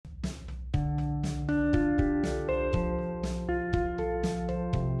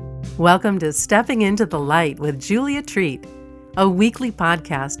Welcome to Stepping Into the Light with Julia Treat, a weekly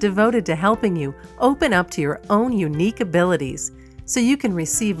podcast devoted to helping you open up to your own unique abilities so you can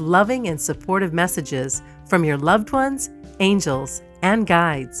receive loving and supportive messages from your loved ones, angels, and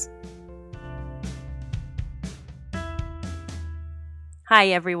guides. Hi,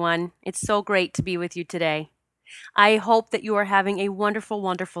 everyone. It's so great to be with you today. I hope that you are having a wonderful,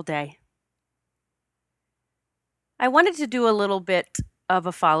 wonderful day. I wanted to do a little bit of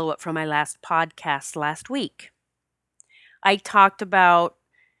a follow-up from my last podcast last week. I talked about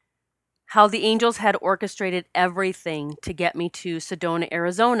how the angels had orchestrated everything to get me to Sedona,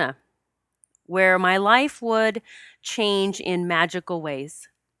 Arizona, where my life would change in magical ways.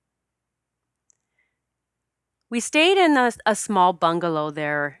 We stayed in a small bungalow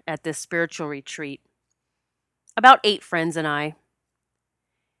there at this spiritual retreat, about 8 friends and I.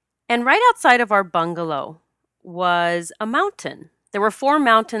 And right outside of our bungalow was a mountain. There were 4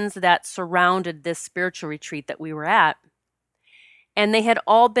 mountains that surrounded this spiritual retreat that we were at, and they had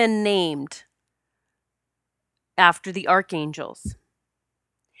all been named after the archangels.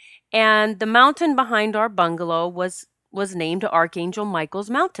 And the mountain behind our bungalow was named Archangel Michael's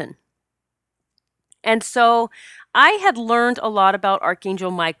Mountain. And so I had learned a lot about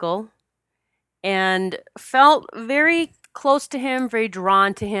Archangel Michael and felt very close to him, very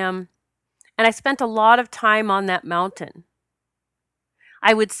drawn to him. And I spent a lot of time on that mountain.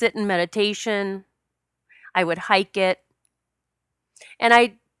 I would sit in meditation. I would hike it. And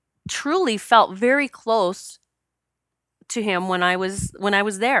I truly felt very close to him when I was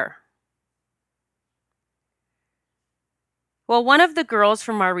there. Well, one of the girls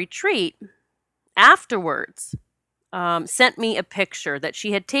from our retreat afterwards sent me a picture that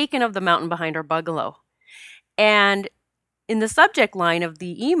she had taken of the mountain behind our bungalow. And in the subject line of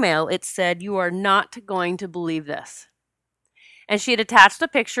the email, it said, "You are not going to believe this." And she had attached a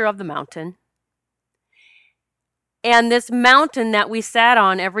picture of the mountain. And this mountain that we sat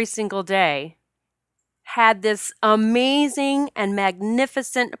on every single day had this amazing and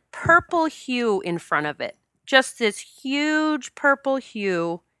magnificent purple hue in front of it. Just this huge purple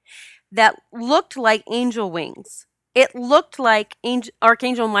hue that looked like angel wings. It looked like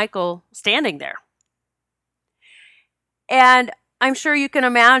Archangel Michael standing there. And I'm sure you can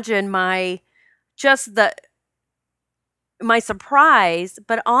imagine my surprise,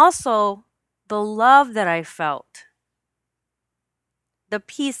 but also the love that I felt, the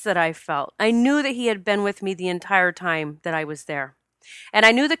peace that I felt. I knew that he had been with me the entire time that I was there. And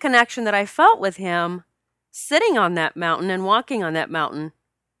I knew the connection that I felt with him sitting on that mountain and walking on that mountain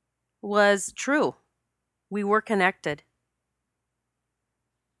was true. We were connected.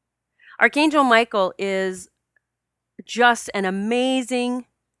 Archangel Michael is just an amazing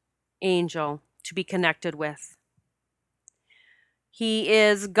angel to be connected with. He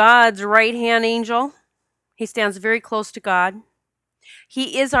is God's right-hand angel. He stands very close to God.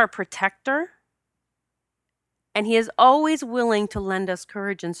 He is our protector, and he is always willing to lend us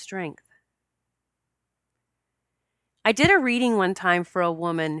courage and strength. I did a reading one time for a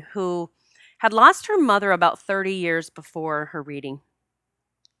woman who had lost her mother about 30 years before her reading.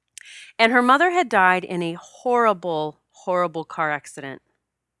 And her mother had died in a horrible, horrible car accident.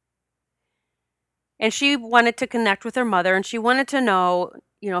 And she wanted to connect with her mother, and she wanted to know,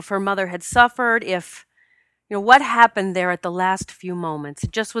 if her mother had suffered, if, what happened there at the last few moments.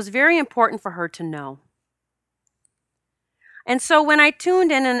 It just was very important for her to know. And so when I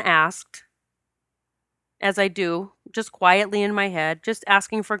tuned in and asked, as I do, just quietly in my head, just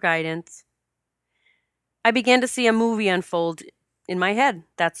asking for guidance, I began to see a movie unfold in my head.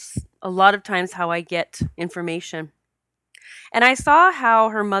 That's a lot of times how I get information. And I saw how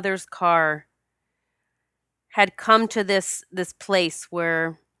her mother's car had come to this place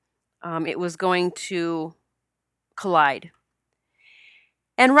where it was going to collide.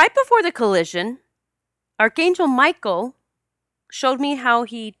 And right before the collision, Archangel Michael showed me how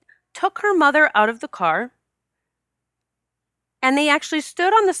he took her mother out of the car, and they actually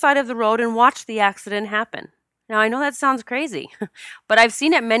stood on the side of the road and watched the accident happen. Now, I know that sounds crazy, but I've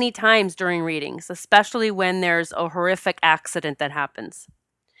seen it many times during readings, especially when there's a horrific accident that happens.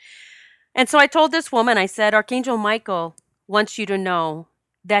 And so I told this woman, I said, Archangel Michael wants you to know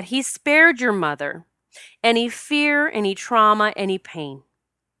that he spared your mother any fear, any trauma, any pain.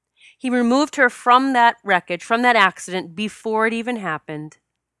 He removed her from that wreckage, from that accident before it even happened.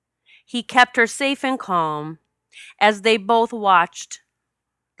 He kept her safe and calm as they both watched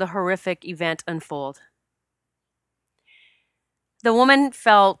the horrific event unfold. The woman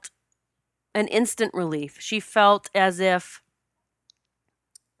felt an instant relief. She felt as if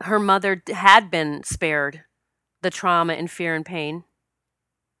her mother had been spared the trauma and fear and pain.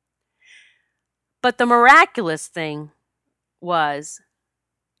 But the miraculous thing was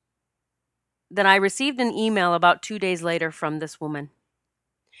that I received an email about 2 days later from this woman.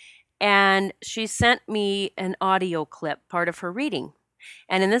 And she sent me an audio clip, part of her reading.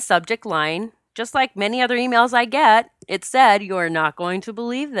 And in the subject line, just like many other emails I get, it said, "You're not going to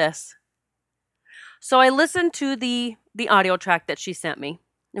believe this." So I listened to the audio track that she sent me.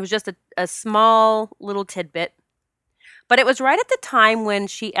 It was just a small little tidbit. But it was right at the time when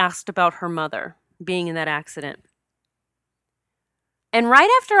she asked about her mother being in that accident. And right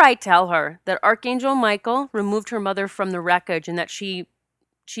after I tell her that Archangel Michael removed her mother from the wreckage and that she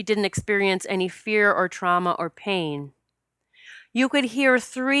didn't experience any fear or trauma or pain, you could hear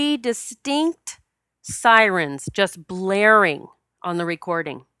 3 distinct sirens just blaring on the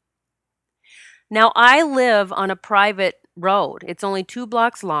recording. Now, I live on a private road. It's only 2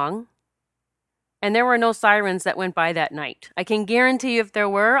 blocks long, and there were no sirens that went by that night. I can guarantee you if there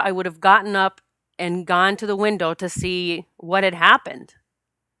were, I would have gotten up and gone to the window to see what had happened.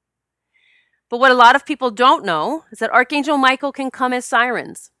 But what a lot of people don't know is that Archangel Michael can come as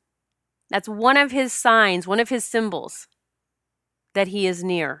sirens. That's one of his signs, one of his symbols that he is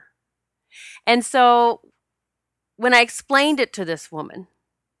near. And so when I explained it to this woman,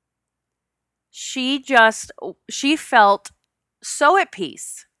 she felt so at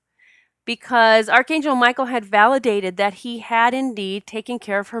peace because Archangel Michael had validated that he had indeed taken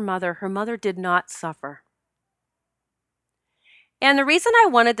care of her mother. Her mother did not suffer. And the reason I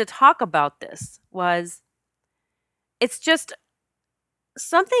wanted to talk about this was it's just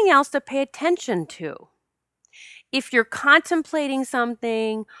something else to pay attention to. If you're contemplating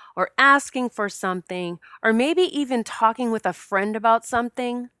something or asking for something, or maybe even talking with a friend about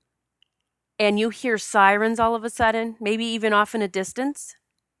something, and you hear sirens all of a sudden, maybe even off in a distance,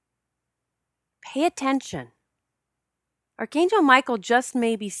 pay attention. Archangel Michael just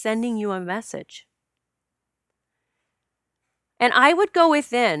may be sending you a message. And I would go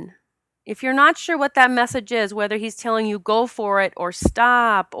within. If you're not sure what that message is, whether he's telling you go for it or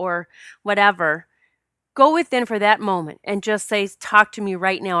stop or whatever, go within for that moment and just say, "Talk to me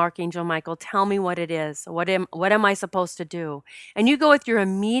right now, Archangel Michael. Tell me what it is. What am I supposed to do?" And you go with your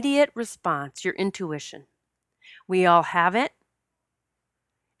immediate response, your intuition. We all have it.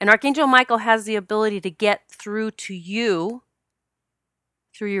 And Archangel Michael has the ability to get through to you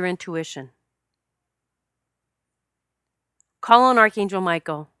through your intuition. Call on Archangel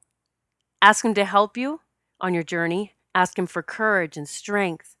Michael. Ask him to help you on your journey. Ask him for courage and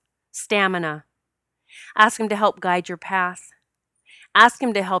strength, stamina. Ask him to help guide your path. Ask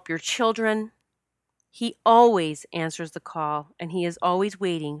him to help your children. He always answers the call, and he is always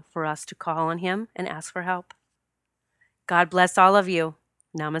waiting for us to call on him and ask for help. God bless all of you.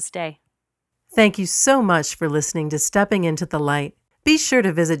 Namaste. Thank you so much for listening to Stepping into the Light. Be sure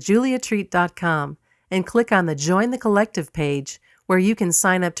to visit juliatreat.com and click on the Join the Collective page where you can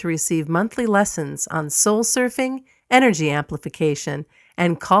sign up to receive monthly lessons on soul surfing, energy amplification,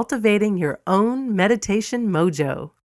 and cultivating your own meditation mojo.